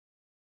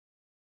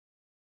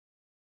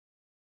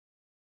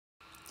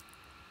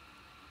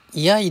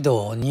居合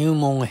道入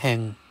門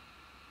編。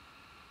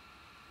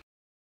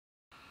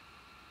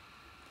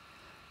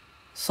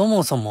そ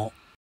もそも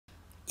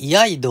居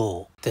合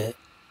道って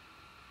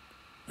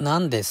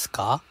何です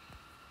か？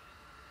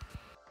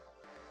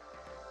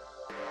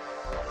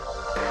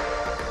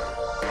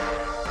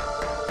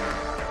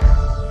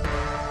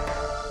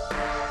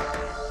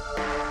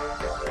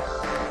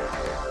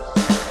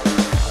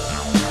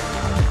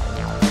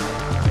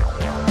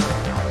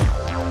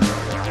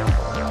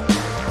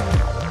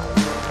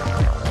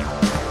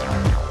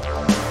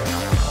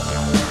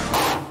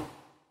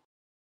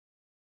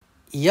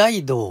居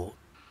合道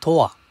と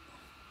は、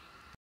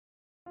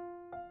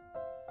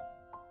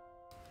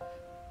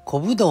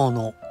古武道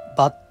の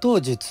抜刀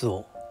術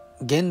を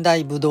現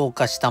代武道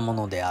化したも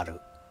のであ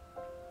る。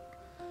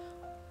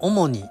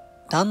主に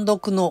単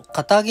独の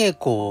型稽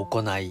古を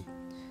行い、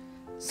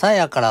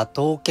鞘から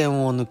刀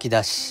剣を抜き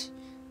出し、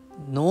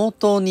納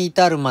刀に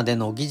至るまで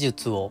の技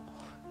術を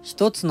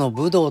一つの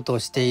武道と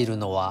している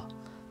のは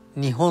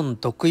日本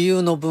特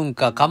有の文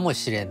化かも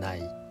しれな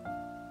い。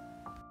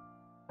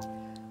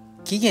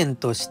起源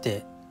とし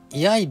て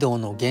居合道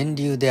の源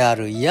流であ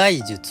る居合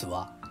術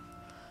は、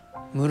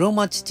室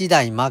町時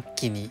代末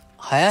期に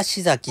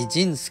林崎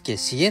仁助重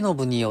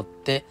信によっ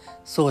て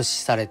創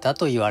始された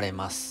と言われ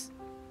ます。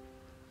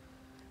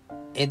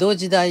江戸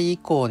時代以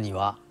降に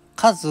は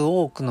数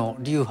多くの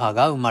流派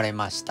が生まれ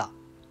ました。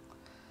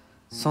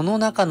その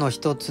中の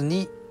一つ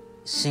に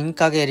新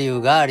陰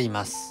流があり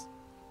ます。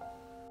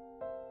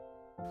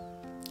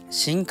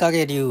新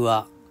陰流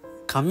は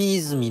上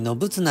泉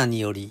信綱に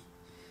より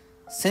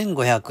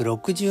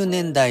1560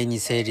年代に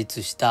成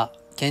立した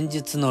剣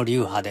術の流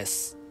派で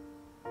す。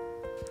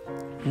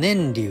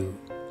年流、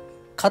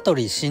香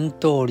取神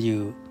道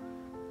流、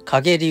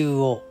影流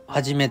を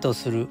はじめと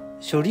する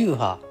諸流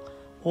派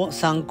を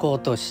参考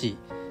とし、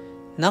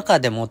中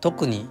でも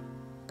特に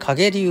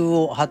影流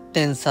を発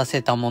展さ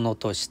せたもの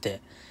として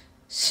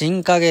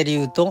新影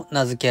流と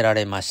名付けら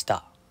れまし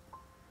た。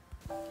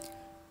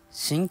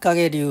新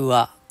影流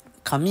は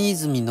上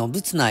泉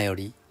信綱よ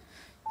り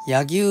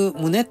柳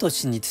生宗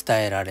俊に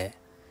伝えられ、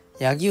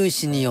柳生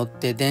氏によっ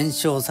て伝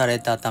承され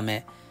たた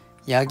め、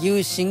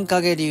柳生新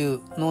陰流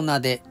の名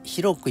で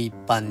広く一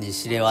般に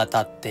知れ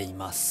渡ってい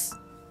ます。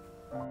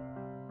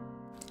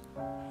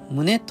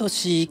宗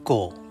俊以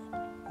降、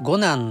五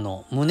男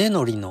の宗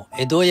則の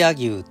江戸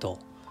柳生と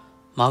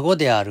孫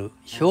である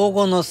兵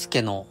庫之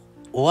助の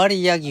尾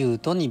張柳生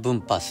とに分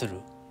派する。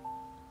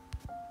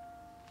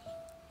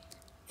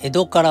江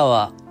戸から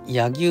は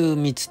柳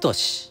生光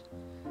俊、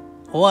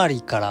尾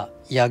張から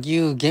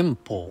柳生玄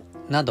宝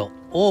など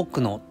多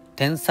くの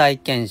天才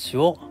剣士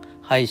を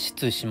輩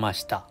出しま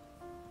した。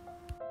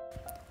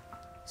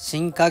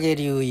新陰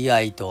流居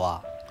合と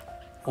は、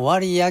尾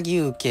張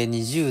柳生家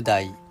20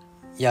代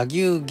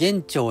柳生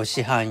玄長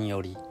師範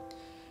より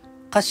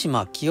鹿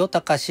島清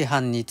隆師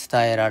範に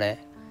伝えられ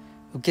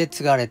受け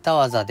継がれた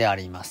技であ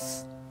りま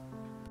す。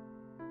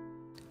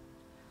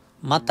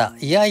また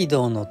居合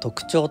道の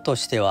特徴と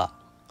しては、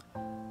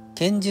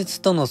剣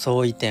術との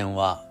相違点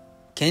は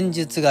剣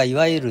術がい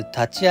わゆる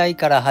立ち合い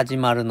から始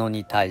まるの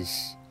に対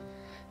し、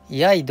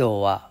居合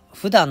道は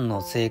普段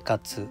の生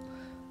活、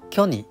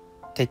虚に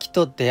敵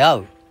と出会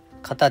う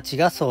形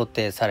が想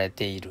定され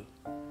ている。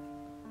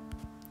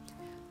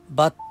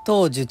抜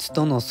刀術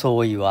との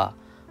相違は、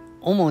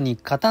主に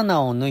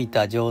刀を抜い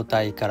た状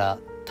態から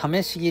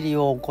試し斬り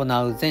を行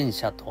う前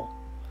者と、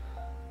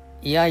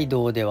居合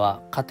道で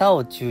は型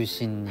を中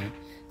心に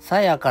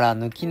鞘から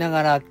抜きな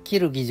がら切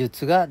る技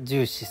術が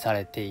重視さ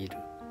れている。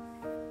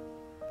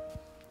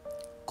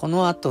こ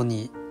の後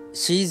に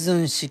シーズ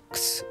ン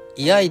6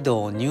居合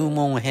道入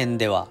門編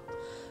では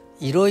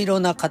いろいろ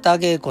な型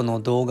稽古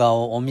の動画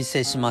をお見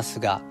せします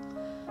が、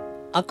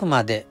あく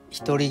まで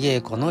一人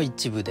稽古の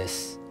一部で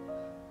す。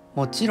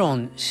もちろ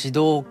ん指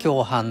導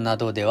教範な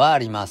どではあ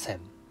りません。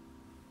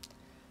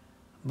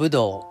武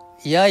道、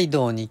居合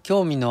道に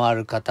興味のあ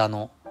る方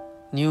の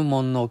入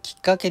門のき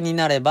っかけに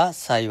なれば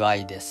幸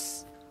いで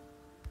す。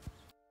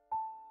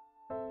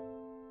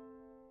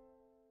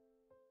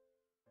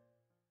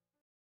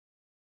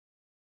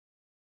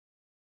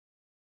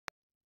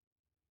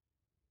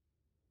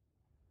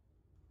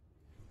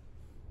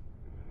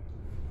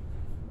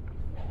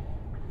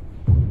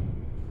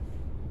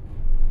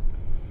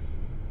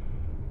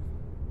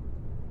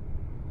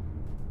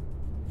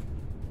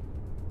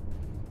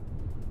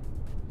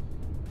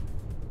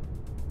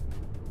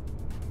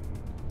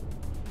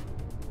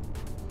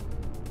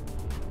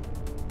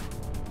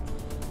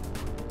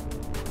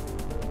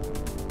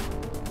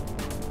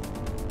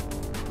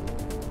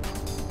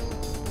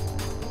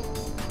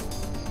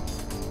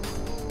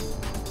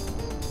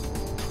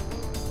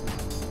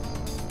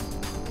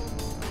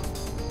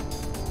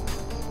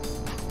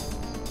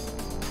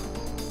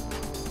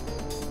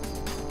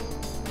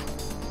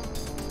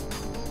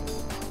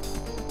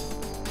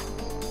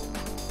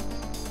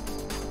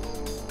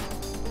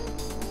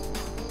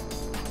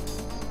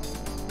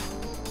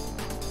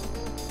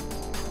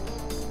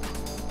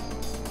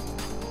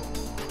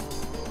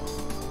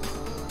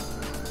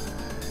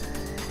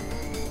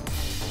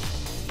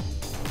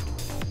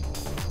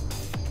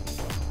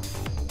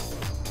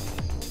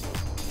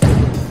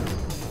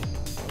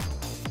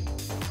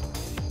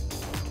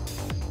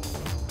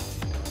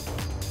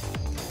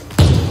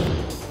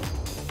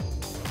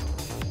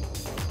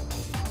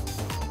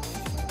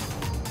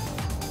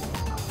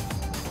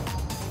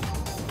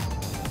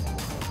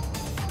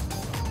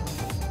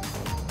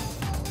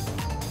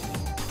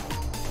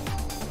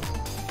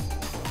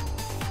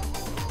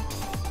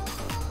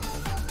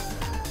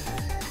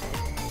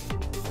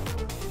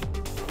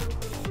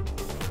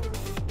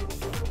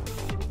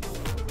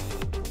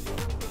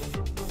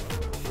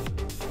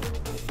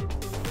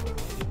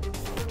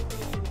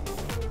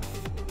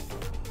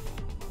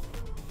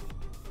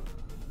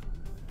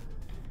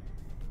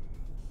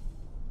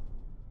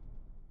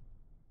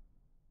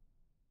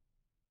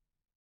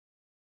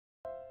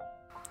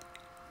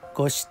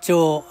ご視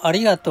聴あ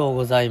りがとう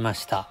ございま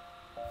した。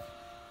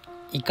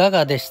いか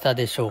がでした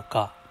でしょう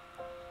か。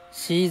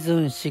シーズ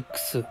ン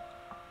6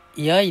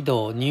居合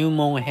道入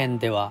門編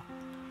では、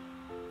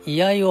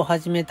居合を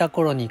始めた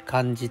頃に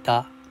感じ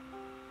た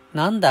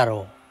なんだ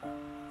ろ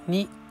う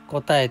に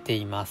答えて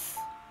います。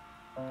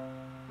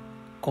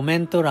コメ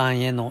ント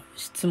欄への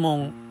質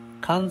問、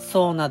感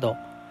想など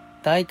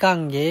大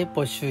歓迎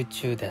募集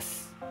中で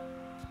す。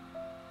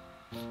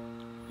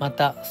ま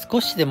た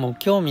少しでも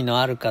興味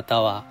のある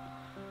方は、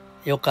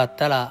よかっ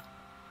たら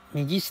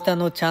右下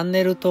のチャン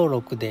ネル登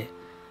録で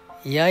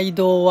居合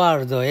道ワー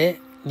ルドへ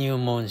入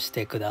門し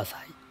てくださ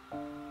い。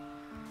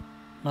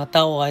ま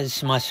たお会い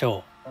しまし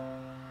ょう。